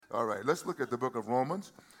All right, let's look at the book of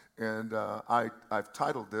Romans. And I've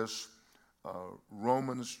titled this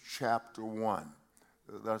Romans chapter 1.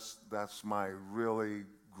 That's my really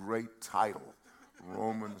great title,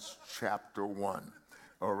 Romans chapter 1.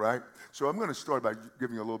 All right, so I'm going to start by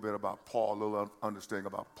giving you a little bit about Paul, a little understanding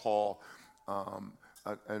about Paul.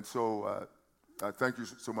 Thank you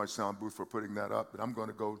so much, Sound Booth, for putting that up. And I'm going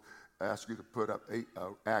to go ask you to put up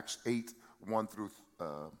Acts 8, 1 through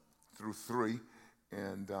 3.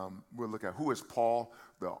 And we'll look at who is Paul,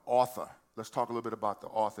 the author. Let's talk a little bit about the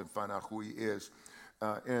author and find out who he is.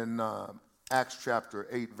 In Acts chapter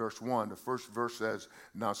 8, verse 1, the first verse says,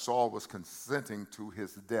 "Now Saul was consenting to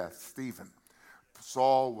his death," Stephen.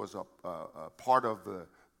 Saul was a part of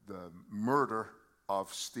the murder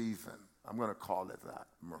of Stephen. I'm going to call it that,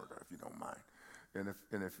 murder, if you don't mind.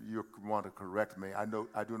 And if you want to correct me, I do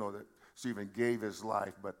know that Stephen gave his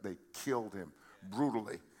life, but they killed him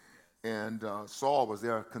brutally. And Saul was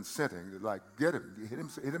there consenting, like, get him, hit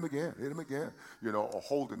him again, or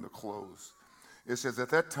holding the clothes. It says, at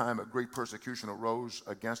that time, a great persecution arose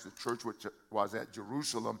against the church which was at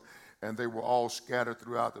Jerusalem, and they were all scattered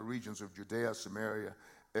throughout the regions of Judea, Samaria,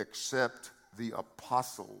 except the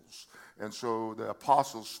apostles. And so the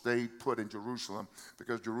apostles stayed put in Jerusalem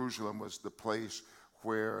because Jerusalem was the place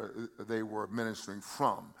where they were ministering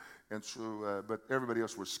from. And so, but everybody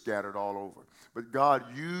else was scattered all over. But God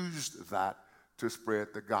used that to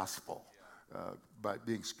spread the gospel by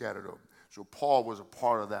being scattered over. So Paul was a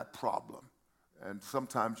part of that problem. And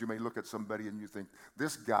sometimes you may look at somebody and you think,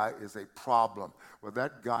 this guy is a problem. Well,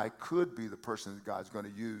 that guy could be the person that God's going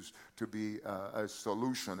to use to be a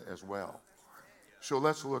solution as well. So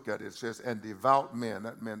let's look at it. It says, and devout men.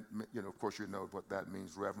 That meant, of course you know what that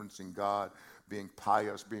means, reverencing God, being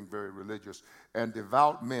pious, being very religious. And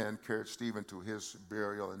devout men carried Stephen to his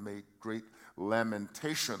burial and made great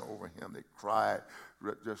lamentation over him. They cried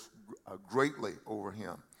just greatly over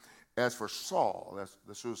him. As for Saul,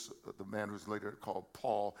 this was the man who's later called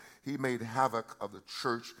Paul, he made havoc of the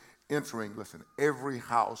church, entering, every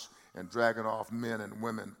house and dragging off men and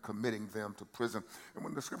women, committing them to prison. And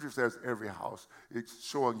when the scripture says every house, it's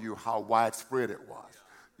showing you how widespread it was.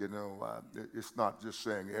 It's not just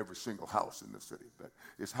saying every single house in the city, but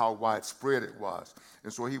it's how widespread it was.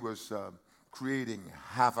 And so he was creating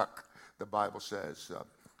havoc, the Bible says.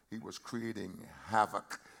 He was creating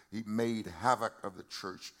havoc. He made havoc of the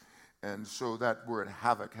church. And so that word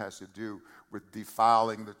havoc has to do with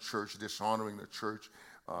defiling the church, dishonoring the church,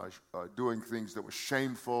 doing things that were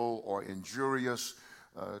shameful or injurious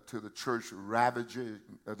to the church, ravaging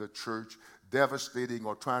the church, devastating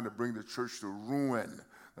or trying to bring the church to ruin.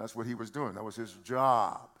 That's what he was doing. That was his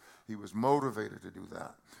job. He was motivated to do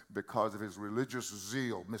that because of his religious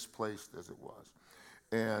zeal, misplaced as it was.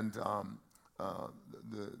 And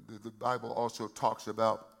the Bible also talks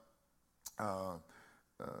about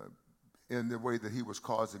in the way that he was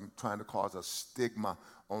trying to cause a stigma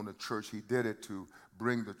on the church. He did it to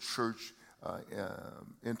bring the church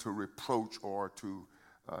into reproach or to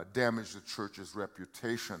damage the church's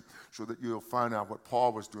reputation. So that you'll find out what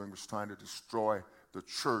Paul was doing was trying to destroy the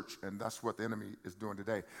church, and that's what the enemy is doing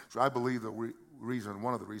today. So I believe one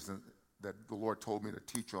of the reasons that the Lord told me to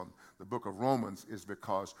teach on the book of Romans is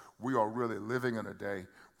because we are really living in a day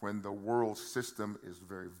when the world system is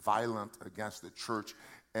very violent against the church,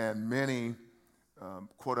 and many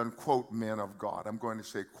quote-unquote men of God, I'm going to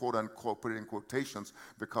say quote-unquote, put it in quotations,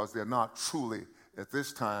 because they're not truly, at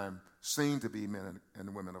this time, seen to be men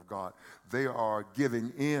and women of God. They are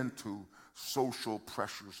giving in to social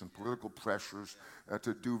pressures and political pressures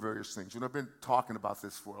to do various things. I've been talking about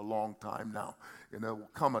this for a long time now. And there will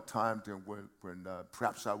come a time when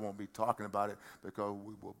perhaps I won't be talking about it because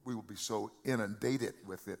we will be so inundated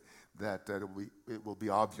with it that it will be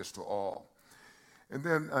obvious to all. And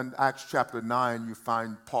then in Acts chapter 9, you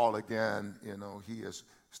find Paul again. He is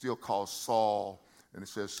still called Saul. And it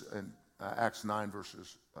says in Acts 9,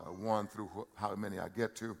 verses 1 through how many I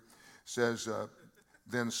get to, says,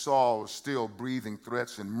 then Saul was still breathing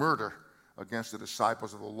threats and murder against the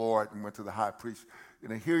disciples of the Lord and went to the high priest.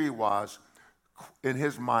 Here he was, in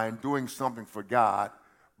his mind, doing something for God,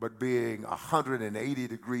 but being 180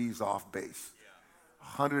 degrees off base.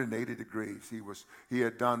 180 degrees. He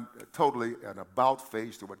had done totally an about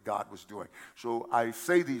face to what God was doing. So I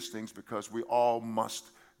say these things because we all must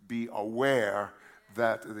be aware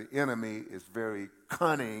that the enemy is very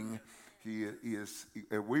cunning. He is,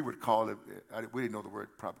 we would call it, we didn't know the word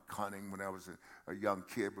probably cunning when I was a young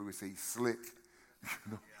kid, but we say he's slick.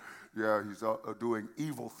 Yeah, he's doing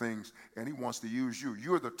evil things, and he wants to use you.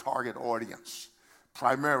 You're the target audience,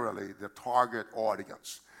 primarily the target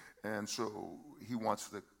audience. And so he wants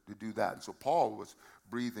to do that. And so Paul was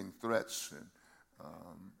breathing threats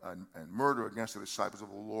and murder against the disciples of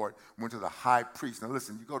the Lord, went to the high priest. Now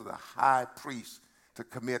listen, you go to the high priest to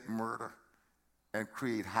commit murder and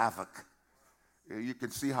create havoc. You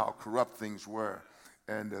can see how corrupt things were,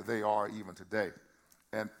 and they are even today.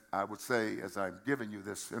 And I would say, as I'm giving you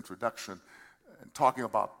this introduction and talking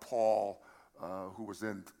about Paul, who was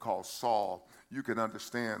then called Saul, you can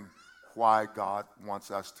understand why God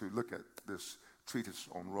wants us to look at this treatise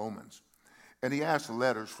on Romans. And he asked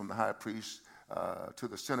letters from the high priest to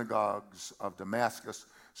the synagogues of Damascus,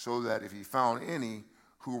 so that if he found any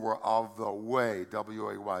who were of the way,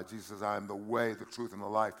 W-A-Y, Jesus says, I am the way, the truth, and the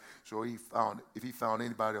life. So if he found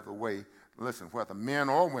anybody of the way, listen, whether men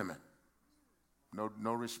or women,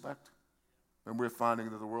 no respect. And we're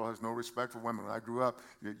finding that the world has no respect for women. When I grew up,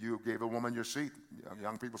 you gave a woman your seat.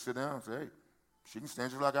 Young people sit down and say, hey, she can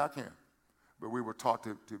stand just like I can. But we were taught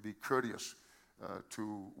to be courteous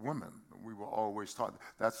to women. We were always taught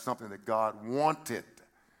that's something that God wanted.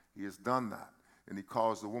 He has done that. And he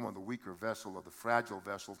calls the woman the weaker vessel or the fragile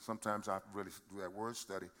vessel. Sometimes I really do that word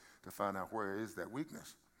study to find out where is that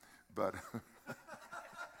weakness. But,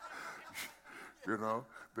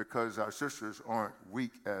 because our sisters aren't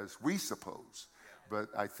weak as we suppose. But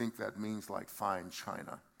I think that means like fine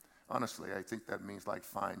china. Honestly, I think that means like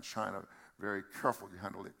fine china. Very careful, you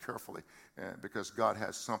handle it carefully. And because God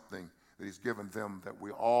has something that he's given them that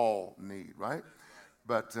we all need, right?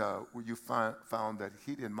 But you found that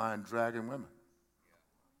he didn't mind dragging women.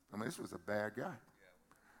 I mean, this was a bad guy.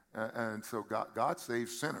 And so God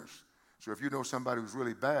saves sinners. So if you know somebody who's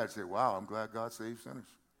really bad, say, wow, I'm glad God saves sinners.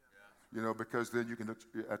 Because then you can look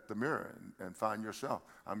at the mirror and find yourself.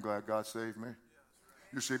 I'm glad God saved me.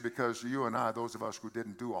 You see, because you and I, those of us who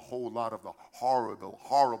didn't do a whole lot of the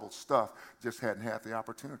horrible stuff, just hadn't had the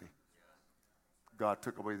opportunity. God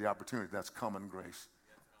took away the opportunity. That's common grace.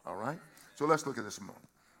 All right? So let's look at this a moment.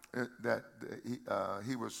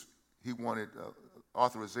 He wanted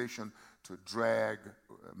authorization to drag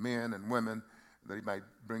men and women, that he might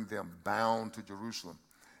bring them bound to Jerusalem.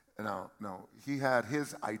 Now he had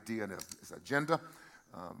his idea and his agenda,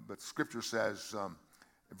 but Scripture says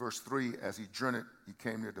in verse 3, as he journeyed, he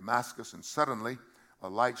came near Damascus, and suddenly a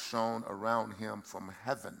light shone around him from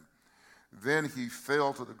heaven. Then he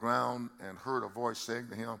fell to the ground and heard a voice saying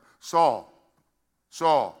to him, Saul,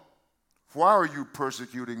 Saul, why are you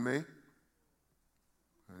persecuting me?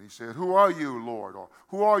 And he said, who are you, Lord? Or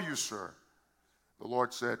who are you, sir?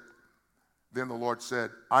 Then the Lord said,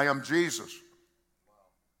 I am Jesus,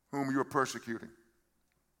 whom you are persecuting.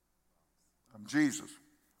 I'm Jesus.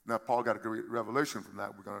 Now, Paul got a great revelation from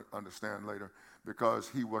that, we're going to understand later, because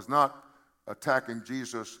he was not attacking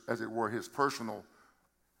Jesus as it were his personal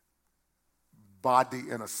body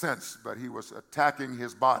in a sense, but he was attacking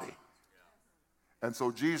his body. And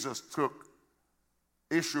so Jesus took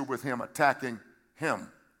issue with him attacking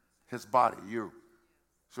him, his body, you.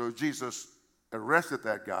 So Jesus arrested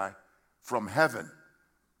that guy from heaven,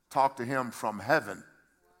 talked to him from heaven,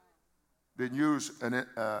 didn't use an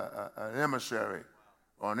emissary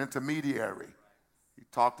or an intermediary. He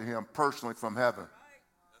talked to him personally from heaven.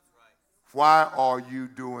 Why are you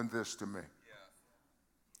doing this to me?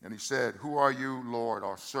 And he said, who are you, Lord,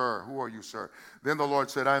 or sir? Who are you, sir? Then the Lord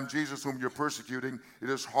said, I am Jesus whom you're persecuting. It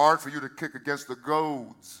is hard for you to kick against the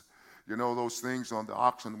goads. You know those things on the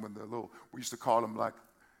oxen when we used to call them like,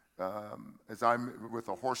 with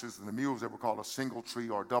the horses and the mules, they were called a single tree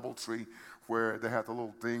or a double tree, where they had the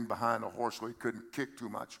little thing behind the horse so he couldn't kick too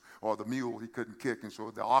much, or the mule, he couldn't kick. And so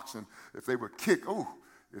the oxen, if they would kick,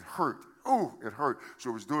 it hurt. It hurt. So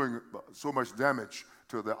it was doing so much damage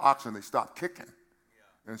to the oxen, they stopped kicking.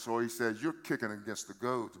 And so he said, you're kicking against the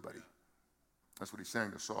goads, buddy. That's what he's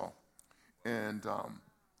saying to Saul. And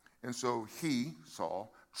so he,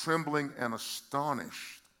 Saul, trembling and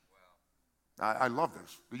astonished. I love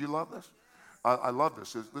this. Do you love this? I love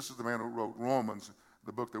this. This is the man who wrote Romans,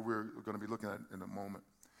 the book that we're going to be looking at in a moment.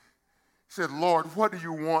 He said, Lord, what do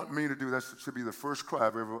you want me to do? That should be the first cry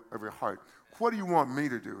of every heart. What do you want me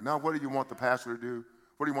to do? Now, what do you want the pastor to do?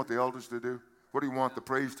 What do you want the elders to do? What do you want the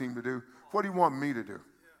praise team to do? What do you want me to do?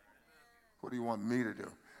 What do you want me to do?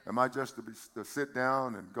 Am I just to sit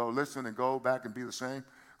down and go listen and go back and be the same?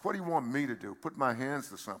 What do you want me to do? Put my hands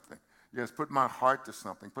to something. Yes, put my heart to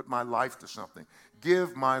something. Put my life to something.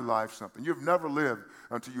 Give my life something. You've never lived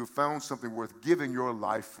until you've found something worth giving your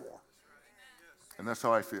life for. And that's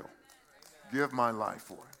how I feel. Give my life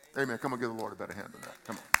for it. Amen. Come on, give the Lord a better hand than that.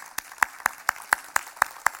 Come on.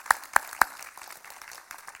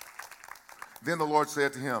 Then the Lord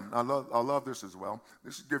said to him, I love this as well.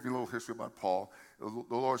 This is giving you a little history about Paul. The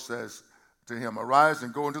Lord says to him, arise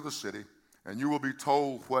and go into the city, and you will be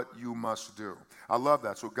told what you must do. I love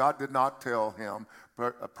that. So God did not tell him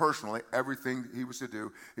personally everything he was to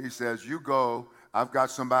do. He says, you go, I've got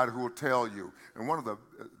somebody who will tell you. And one of the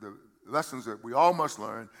lessons that we all must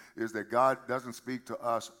learn is that God doesn't speak to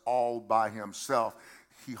us all by himself.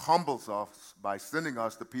 He humbles us by sending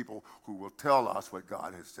us the people who will tell us what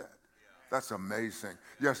God has said. That's amazing.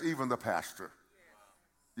 Yes, even the pastor.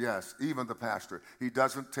 Yes, even the pastor. He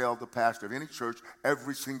doesn't tell the pastor of any church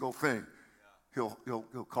every single thing. He'll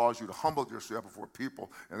cause you to humble yourself before people,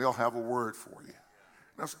 and they'll have a word for you.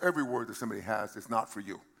 That's every word that somebody has is not for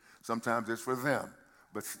you. Sometimes it's for them.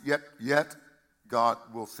 But yet God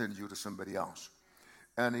will send you to somebody else.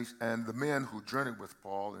 And the men who journeyed with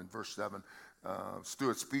Paul in verse 7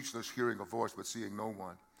 stood speechless, hearing a voice but seeing no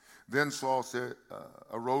one. Then Saul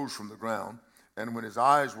arose from the ground, and when his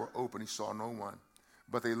eyes were open, he saw no one.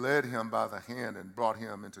 But they led him by the hand and brought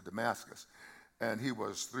him into Damascus. And he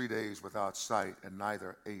was 3 days without sight and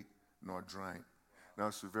neither ate nor drank. Now,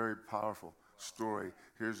 it's a very powerful story.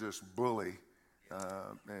 Here's this bully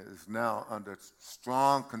is now under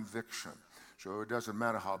strong conviction. So it doesn't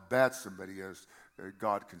matter how bad somebody is,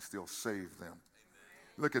 God can still save them. Amen.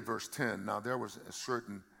 Look at verse 10. Now, there was a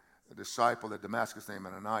certain disciple at Damascus named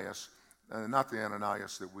Ananias, not the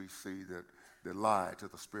Ananias that we see that lied to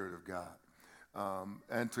the Spirit of God.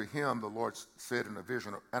 And to him the Lord said in a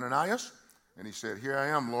vision, Ananias? And he said, here I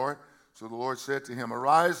am, Lord. So the Lord said to him,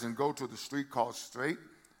 arise and go to the street called Straight,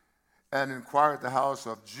 and inquire at the house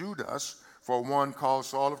of Judas for one called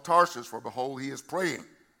Saul of Tarsus, for behold, he is praying.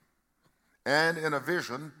 And in a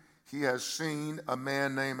vision he has seen a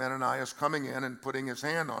man named Ananias coming in and putting his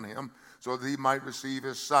hand on him so that he might receive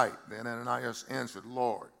his sight. Then Ananias answered,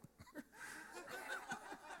 Lord,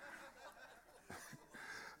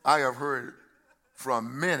 I have heard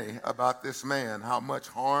from many about this man, how much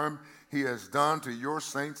harm he has done to your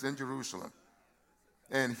saints in Jerusalem.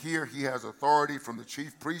 And here he has authority from the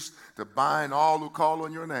chief priest to bind all who call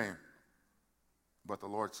on your name. But the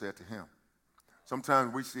Lord said to him,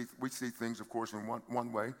 sometimes we see things, of course, in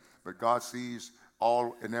one way, but God sees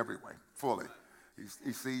all in every way, fully.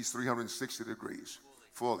 He sees 360 degrees,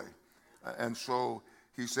 fully. And so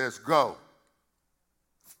he says, go.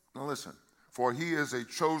 Now listen, for he is a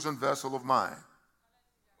chosen vessel of mine.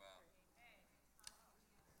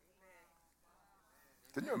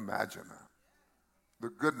 Can you imagine that? The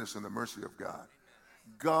goodness and the mercy of God.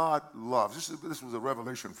 God loves. This was a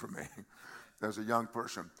revelation for me as a young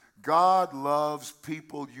person. God loves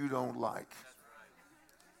people you don't like.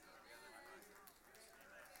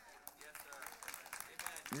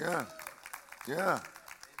 Yeah.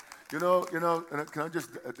 You know, and can I just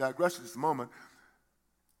digress just a moment?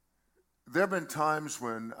 There have been times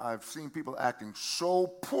when I've seen people acting so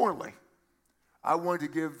poorly, I wanted to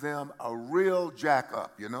give them a real jack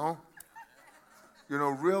up,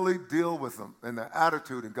 really deal with them and their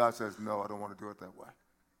attitude. And God says, no, I don't want to do it that way.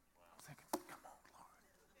 I'm thinking, come on,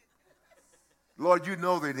 Lord. Lord, you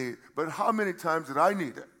know they need it. But how many times did I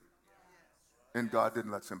need it? And God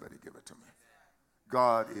didn't let somebody give it to me.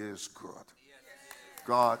 God is good.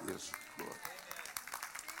 God is good.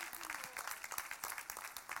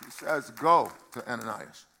 He says, go to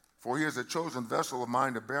Ananias. For he is a chosen vessel of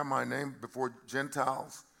mine to bear my name before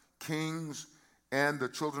Gentiles, kings, and the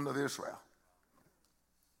children of Israel.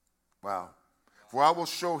 Wow. For I will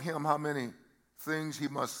show him how many things he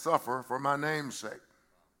must suffer for my name's sake.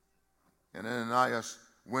 And Ananias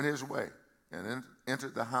went his way and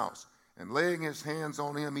entered the house. And laying his hands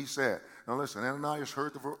on him, he said, now listen, Ananias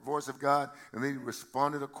heard the voice of God, and then he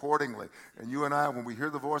responded accordingly. And you and I, when we hear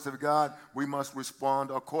the voice of God, we must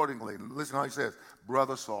respond accordingly. And listen how he says,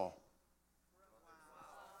 Brother Saul.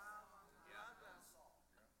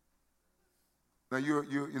 Now,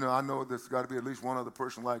 I know there's got to be at least one other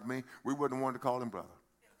person like me. We wouldn't want to call him brother.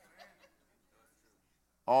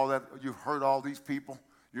 All that, you've heard all these people.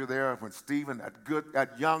 You're there when Stephen,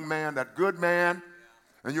 that young man, that good man,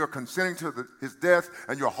 and you're consenting to his death,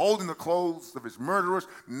 and you're holding the clothes of his murderers.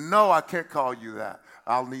 No, I can't call you that.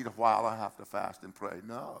 I'll need a while. I have to fast and pray.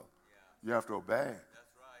 No, you have to obey. That's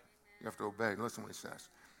right. You have to obey. Listen what he says.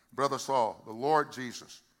 Brother Saul, the Lord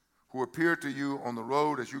Jesus, who appeared to you on the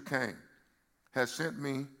road as you came, has sent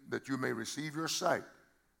me that you may receive your sight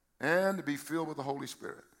and be filled with the Holy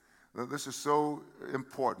Spirit. Now, this is so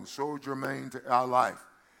important, so germane to our life,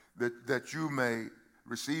 that you may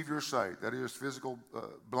receive your sight, that is physical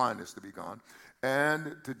blindness to be gone,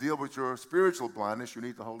 and to deal with your spiritual blindness, you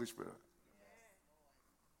need the Holy Spirit.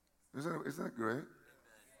 Isn't it great?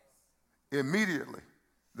 Immediately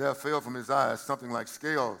there fell from his eyes something like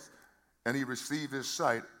scales, and he received his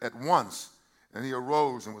sight at once, and he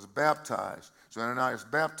arose and was baptized. So Ananias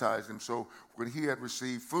baptized him. So when he had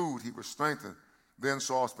received food, he was strengthened. Then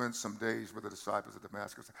Saul spent some days with the disciples at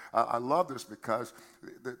Damascus. I love this because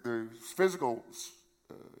the physical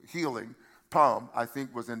healing, palm, I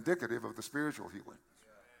think, was indicative of the spiritual healing.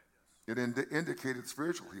 It indicated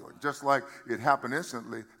spiritual healing. Just like it happened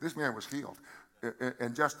instantly, this man was healed.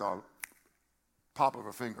 And just a pop of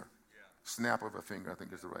a finger, snap of a finger, I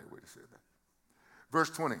think is the right way to say that. Verse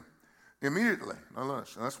 20, immediately, now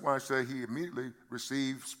listen, that's why I say he immediately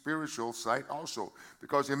received spiritual sight also,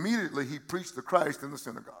 because immediately he preached the Christ in the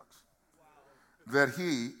synagogues, that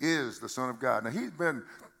he is the Son of God. Now he's been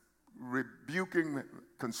rebuking,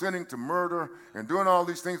 consenting to murder, and doing all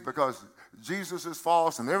these things because Jesus is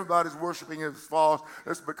false and everybody's worshiping him as false.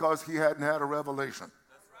 That's because he hadn't had a revelation.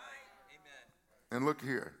 That's right. Amen. And look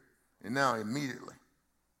here, and now immediately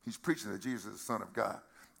he's preaching that Jesus is the Son of God.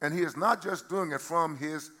 And he is not just doing it from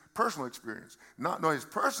his personal experience. His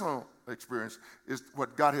personal experience is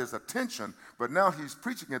what got his attention, but now he's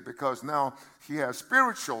preaching it because now he has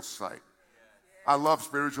spiritual sight. I love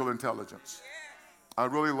spiritual intelligence. I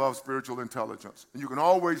really love spiritual intelligence. And you can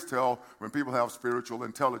always tell when people have spiritual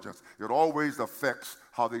intelligence. It always affects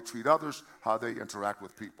how they treat others, how they interact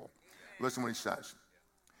with people. Listen what he says.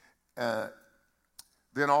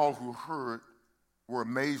 Then all who heard were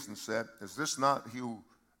amazed and said, is this not he who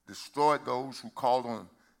destroyed those who called on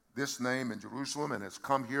this name in Jerusalem and has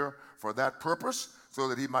come here for that purpose, so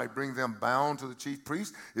that he might bring them bound to the chief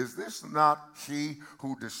priests? Is this not he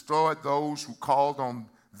who destroyed those who called on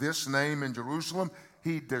this name in Jerusalem?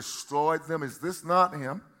 He destroyed them. Is this not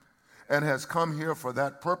him? And has come here for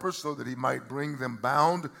that purpose, so that he might bring them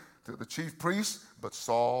bound to the chief priests? But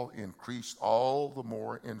Saul increased all the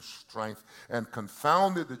more in strength and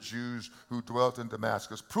confounded the Jews who dwelt in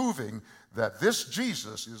Damascus, proving that this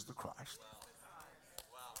Jesus is the Christ.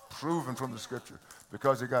 Proven from the scripture,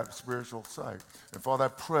 because he got spiritual sight. And Father, I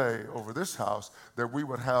pray over this house that we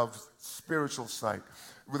would have spiritual sight,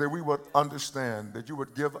 that we would understand, that you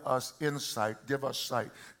would give us insight, give us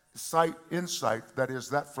sight, insight, that is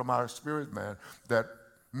that from our spirit man that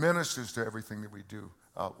ministers to everything that we do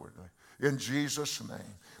outwardly. In Jesus'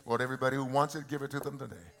 name. Lord, everybody who wants it, give it to them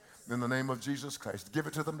today. In the name of Jesus Christ, give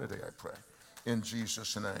it to them today, I pray. In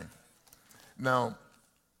Jesus' name. Now,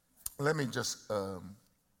 let me just go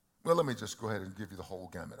ahead and give you the whole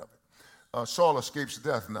gamut of it. Saul escapes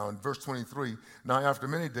death now in verse 23. Now, after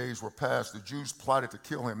many days were passed, the Jews plotted to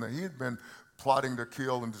kill him. Now, he had been plotting to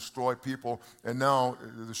kill and destroy people, and now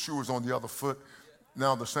the shoe is on the other foot.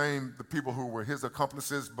 Now, the people who were his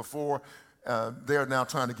accomplices before, they're now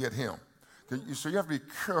trying to get him. So you have to be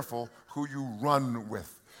careful who you run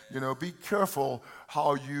with. Be careful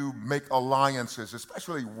how you make alliances,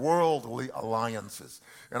 especially worldly alliances.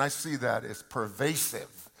 And I see that as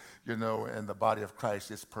pervasive, in the body of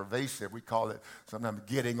Christ. It's pervasive. We call it sometimes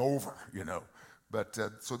getting over, But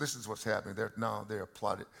so this is what's happening. They're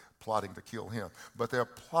plotting to kill him. But their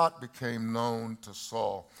plot became known to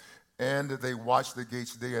Saul, and they watched the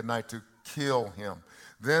gates day and night to kill him.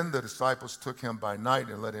 Then the disciples took him by night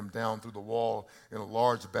and let him down through the wall in a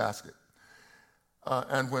large basket.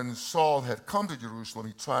 And when Saul had come to Jerusalem,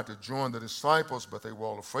 he tried to join the disciples, but they were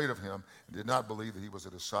all afraid of him and did not believe that he was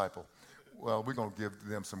a disciple. Well, we're going to give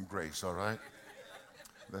them some grace, all right?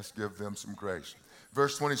 Let's give them some grace.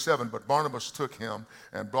 Verse 27, but Barnabas took him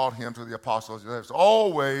and brought him to the apostles. There's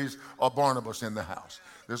always a Barnabas in the house.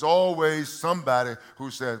 There's always somebody who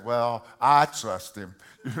says, well, I trust him,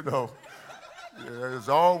 There's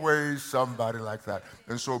always somebody like that.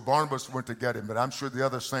 And so Barnabas went to get him, but I'm sure the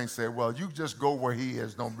other saints said, well, you just go where he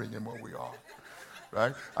is, don't bring him where we are,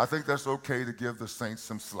 right? I think that's okay to give the saints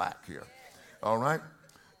some slack here, all right?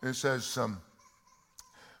 It says,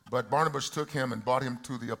 but Barnabas took him and brought him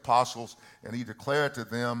to the apostles, and he declared to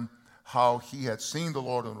them how he had seen the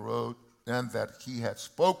Lord on the road, and that he had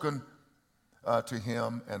spoken to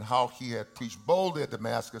him, and how he had preached boldly at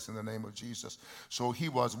Damascus in the name of Jesus. So he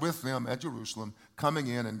was with them at Jerusalem, coming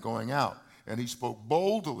in and going out. And he spoke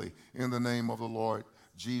boldly in the name of the Lord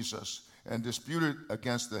Jesus, and disputed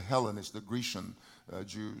against the Hellenists, the Grecian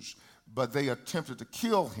Jews. But they attempted to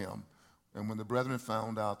kill him. And when the brethren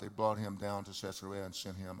found out, they brought him down to Caesarea and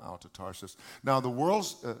sent him out to Tarsus. Now, the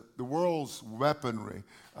world's weaponry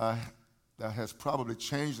that has probably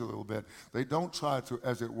changed a little bit. They don't try to,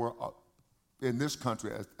 as it were, in this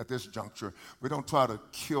country, at this juncture, we don't try to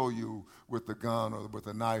kill you with the gun or with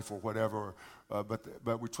a knife or whatever,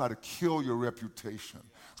 but we try to kill your reputation,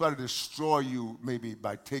 try to destroy you maybe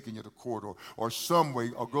by taking you to court or some way,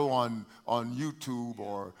 or go on YouTube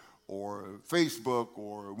or Facebook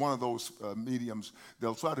or one of those mediums.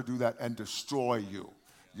 They'll try to do that and destroy you.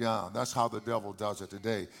 Yeah, that's how the devil does it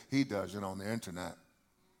today. He does it on the internet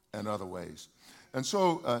and other ways. And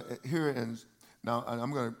so now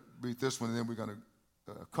I'm going to read this one, and then we're going to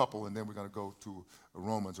a couple, and then we're going to go to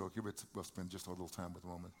Romans. We'll spend just a little time with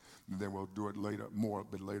Romans, and then we'll do it later, a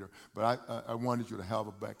bit later. But I wanted you to have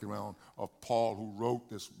a background of Paul, who wrote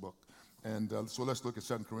this book. And so let's look at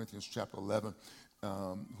 2 Corinthians chapter 11.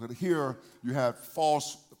 But here you have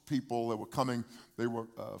false people that were coming. They were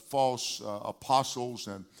false apostles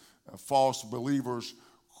and false believers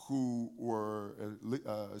who were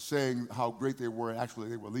saying how great they were. Actually,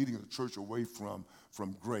 they were leading the church away from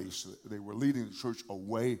grace. They were leading the church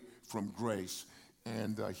away from grace.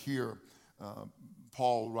 And here,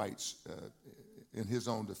 Paul writes in his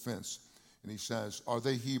own defense, and he says, are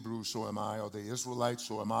they Hebrews? So am I. Are they Israelites?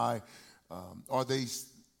 So am I. Are they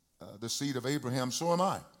the seed of Abraham? So am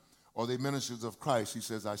I. Are they ministers of Christ? He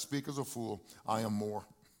says, I speak as a fool. I am more.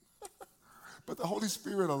 But the Holy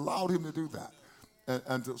Spirit allowed him to do that.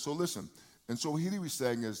 And so listen, and so he was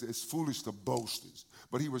saying is it's foolish to boast,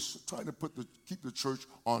 but he was trying to keep the church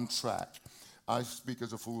on track. I speak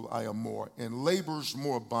as a fool, I am more. In labors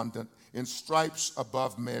more abundant, in stripes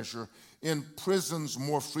above measure, in prisons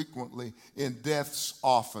more frequently, in deaths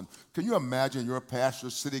often. Can you imagine your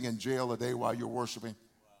pastor sitting in jail a day while you're worshiping?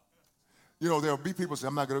 You know, there'll be people say,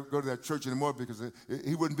 I'm not going to go to that church anymore because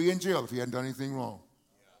he wouldn't be in jail if he hadn't done anything wrong.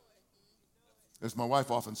 As my wife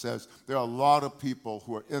often says, there are a lot of people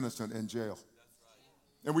who are innocent in jail.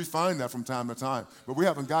 And we find that from time to time. But we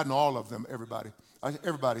haven't gotten all of them, everybody.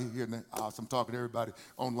 Everybody here in the house, I'm talking to everybody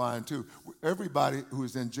online too. Everybody who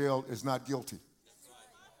is in jail is not guilty.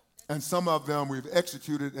 And some of them we've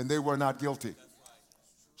executed and they were not guilty.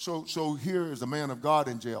 So here is a man of God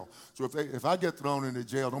in jail. So if I get thrown into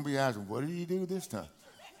jail, don't be asking, what did he do this time?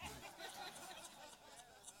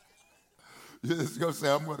 You're just going to say,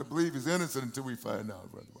 I'm going to believe he's innocent until we find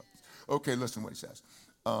out. Brother. Okay, listen what he says.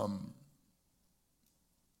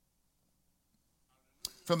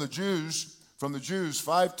 From the Jews,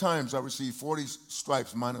 5 times I received 40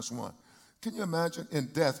 stripes minus 1. Can you imagine? In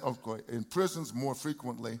death, okay, in prisons more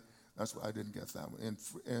frequently. That's why I didn't get that one.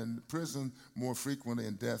 In prison more frequently,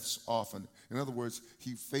 in deaths often. In other words,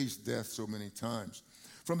 he faced death so many times.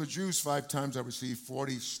 From the Jews, 5 times I received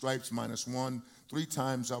 40 stripes minus 1. 3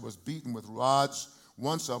 times I was beaten with rods.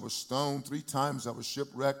 Once I was stoned. 3 times I was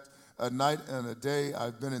shipwrecked. A night and a day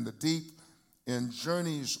I've been in the deep. In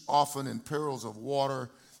journeys often, in perils of water,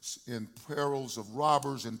 in perils of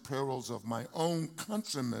robbers, in perils of my own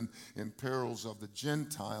countrymen, in perils of the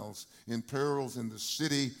Gentiles, in perils in the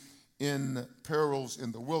city, in perils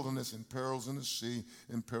in the wilderness, in perils in the sea,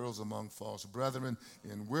 in perils among false brethren,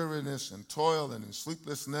 in weariness and toil and in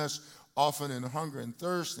sleeplessness, often in hunger and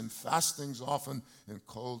thirst, in fastings often, in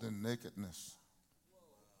cold and nakedness.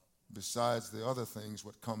 Besides the other things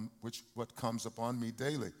what comes upon me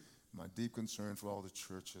daily, my deep concern for all the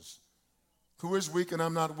churches. Who is weak and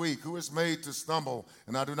I'm not weak? Who is made to stumble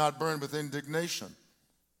and I do not burn with indignation?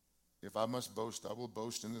 If I must boast, I will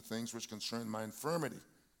boast in the things which concern my infirmity.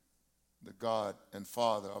 The God and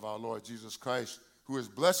Father of our Lord Jesus Christ, who is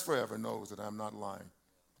blessed forever, knows that I am not lying.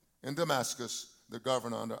 In Damascus, the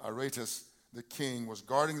governor under Aretas, the king, was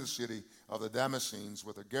guarding the city of the Damascenes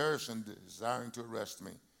with a garrison desiring to arrest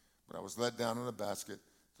me. But I was let down in a basket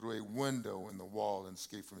through a window in the wall and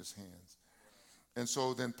escaped from his hands. And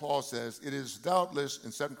so then Paul says, it is doubtless,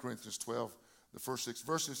 in 2 Corinthians 12, the first 6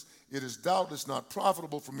 verses, it is doubtless not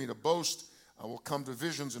profitable for me to boast. I will come to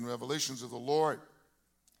visions and revelations of the Lord.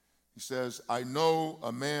 He says, I know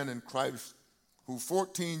a man in Christ who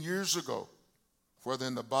 14 years ago, whether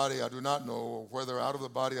in the body I do not know, or whether out of the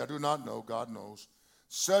body I do not know, God knows,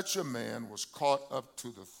 such a man was caught up to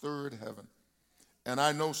the 3rd heaven. And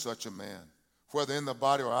I know such a man, whether in the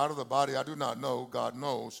body or out of the body I do not know, God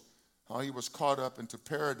knows, how he was caught up into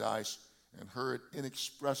paradise and heard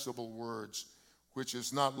inexpressible words, which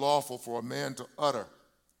is not lawful for a man to utter.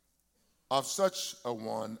 Of such a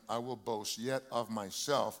one I will boast, yet of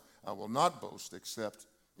myself I will not boast except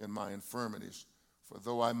in my infirmities. For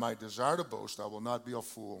though I might desire to boast, I will not be a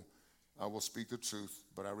fool. I will speak the truth,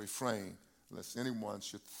 but I refrain, lest anyone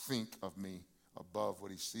should think of me above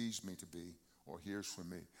what he sees me to be or hears from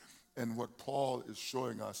me. And what Paul is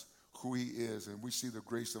showing us who he is, and we see the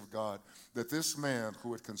grace of God, that this man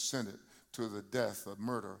who had consented to the death, the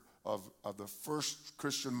murder of the first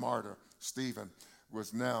Christian martyr, Stephen,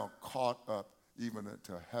 was now caught up even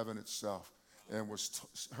to heaven itself and was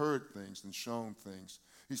heard things and shown things.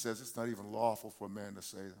 He says it's not even lawful for a man to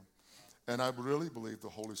say them. And I really believe the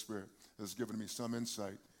Holy Spirit has given me some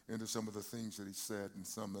insight into some of the things that he said and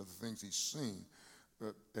some of the things he's seen.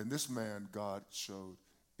 And this man, God showed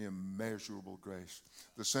immeasurable grace.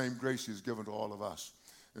 The same grace he's given to all of us.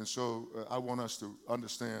 And so I want us to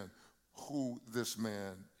understand who this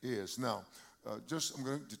man is. Now, I'm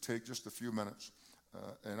going to take just a few minutes,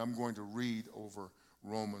 and I'm going to read over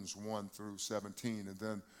Romans 1 through 17, and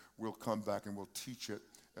then we'll come back and we'll teach it,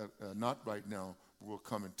 not right now, but we'll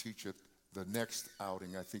come and teach it the next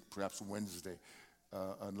outing, I think perhaps Wednesday,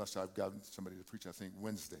 unless I've gotten somebody to preach, I think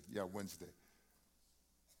Wednesday. Yeah, Wednesday.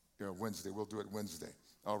 Yeah, Wednesday. We'll do it Wednesday.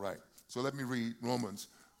 All right. So let me read Romans,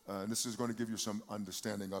 and this is going to give you some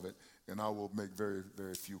understanding of it, and I will make very,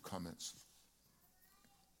 very few comments.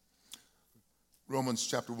 Romans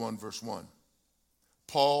chapter 1, verse 1.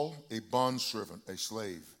 Paul, a bondservant, a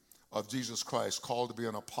slave of Jesus Christ, called to be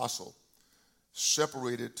an apostle,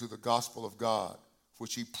 separated to the gospel of God,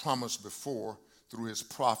 which he promised before through his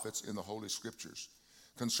prophets in the Holy Scriptures,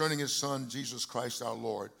 concerning his Son, Jesus Christ our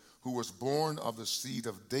Lord, who was born of the seed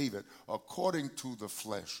of David according to the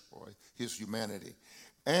flesh, or his humanity,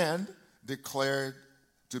 and declared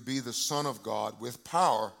to be the Son of God with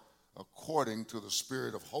power according to the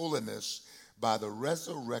Spirit of holiness by the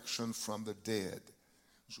resurrection from the dead.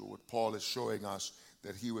 So what Paul is showing us,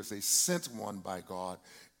 that he was a sent one by God,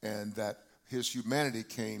 and that his humanity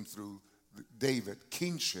came through David,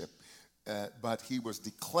 kingship, but he was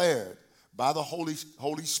declared by the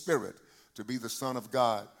Holy Spirit to be the Son of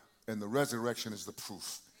God, and the resurrection is the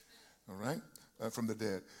proof, all right, from the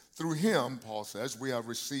dead. Through him, Paul says, we have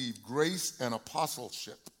received grace and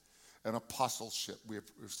apostleship. An apostleship. We have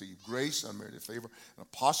received grace, unmerited favor, an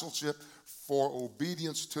apostleship for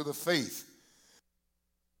obedience to the faith.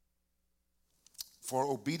 For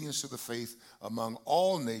obedience to the faith among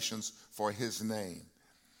all nations for his name,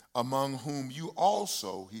 among whom you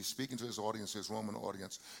also, he's speaking to his audience, his Roman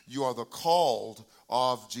audience, you are the called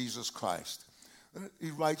of Jesus Christ.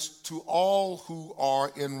 He writes, to all who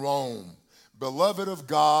are in Rome, beloved of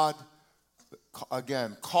God,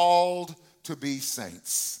 again, called to be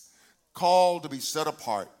saints, called to be set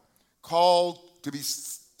apart, called to be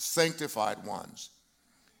sanctified ones.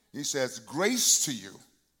 He says, grace to you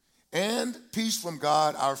and peace from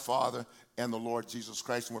God our Father and the Lord Jesus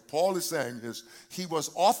Christ. And what Paul is saying is he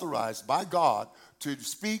was authorized by God to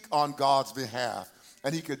speak on God's behalf,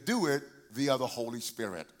 and he could do it via the Holy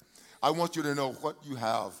Spirit. I want you to know what you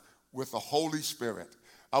have with the Holy Spirit.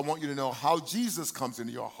 I want you to know how Jesus comes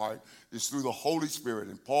into your heart is through the Holy Spirit.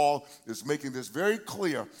 And Paul is making this very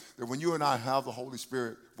clear that when you and I have the Holy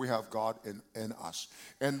Spirit, we have God in us.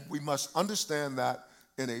 And we must understand that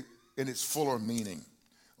in its fuller meaning.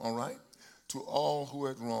 All right? To all who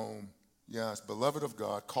are at Rome, yes, beloved of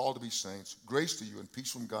God, called to be saints, grace to you and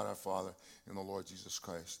peace from God our Father and the Lord Jesus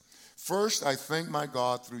Christ. First, I thank my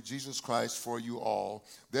God through Jesus Christ for you all,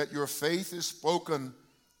 that your faith is spoken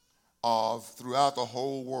of throughout the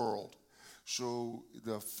whole world. So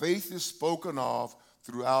the faith is spoken of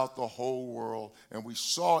throughout the whole world, and we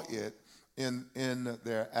saw it in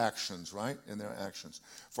their actions, right? In their actions.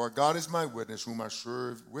 For God is my witness, whom I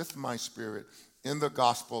serve with my spirit in the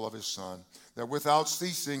gospel of his Son, that without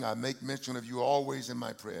ceasing I make mention of you always in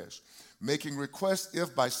my prayers, making request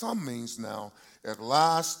if by some means now at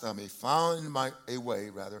last I may find a way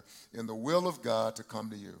in the will of God to come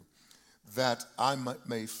to you, that I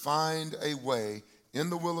may find a way in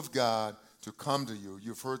the will of God to come to you.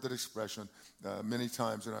 You've heard that expression many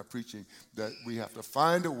times in our preaching, that we have to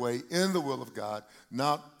find a way in the will of God,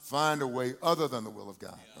 not find a way other than the will of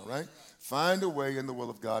God, all right? Find a way in the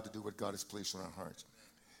will of God to do what God has placed in our hearts.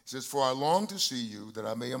 He says, for I long to see you, that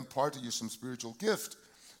I may impart to you some spiritual gift,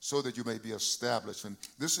 so that you may be established. And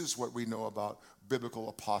this is what we know about biblical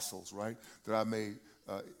apostles, right? That I may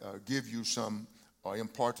give you some, or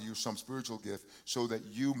impart to you some spiritual gift, so that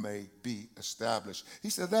you may be established.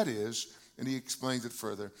 He said, that is, and he explains it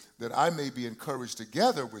further, that I may be encouraged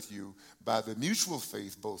together with you by the mutual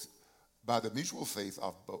faith, of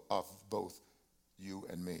both you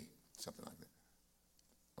and me. Something like that.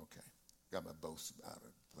 Okay. Got my both out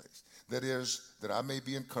of place. That is, that I may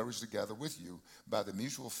be encouraged together with you by the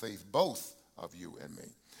mutual faith, both of you and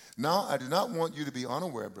me. Now, I do not want you to be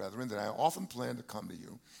unaware, brethren, that I often planned to come to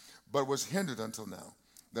you, but was hindered until now,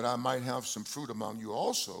 that I might have some fruit among you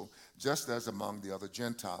also, just as among the other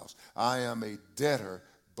Gentiles. I am a debtor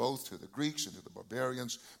both to the Greeks and to the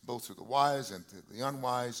barbarians, both to the wise and to the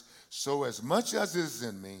unwise. So as much as is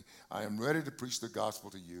in me, I am ready to preach the gospel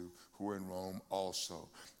to you who are in Rome also.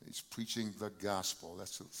 He's preaching the gospel.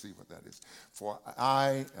 Let's see what that is. For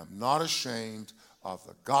I am not ashamed of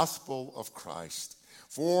the gospel of Christ,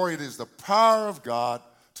 for it is the power of God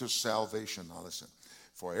to salvation. Now listen,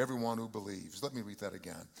 for everyone who believes. Let me read that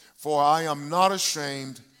again. For I am not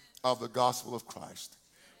ashamed of the gospel of Christ,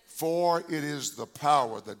 For it is the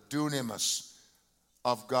power, the dunamis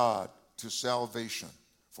of God to salvation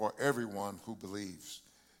for everyone who believes.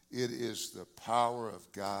 It is the power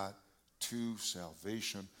of God to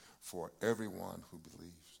salvation for everyone who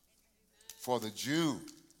believes. For the Jew,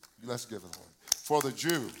 let's give it a word. For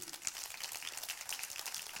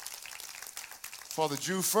the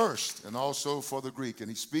Jew first, and also for the Greek. And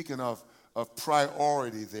he's speaking of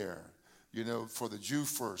priority there. You know, for the Jew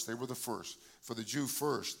first. They were the first. For the Jew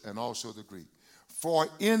first, and also the Greek. For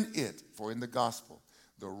in the gospel,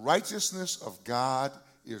 the righteousness of God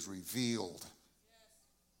is revealed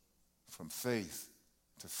from faith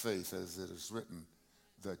to faith, as it is written,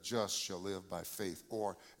 the just shall live by faith.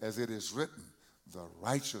 Or as it is written, the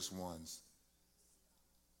righteous ones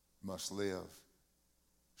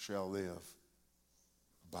shall live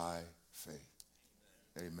by faith.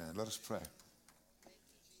 Amen. Let us pray.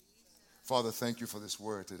 Father, thank you for this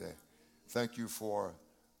word today. Thank you for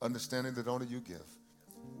understanding that only you give.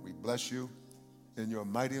 We bless you in your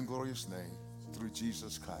mighty and glorious name through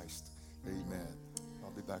Jesus Christ. Amen.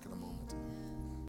 I'll be back in a moment.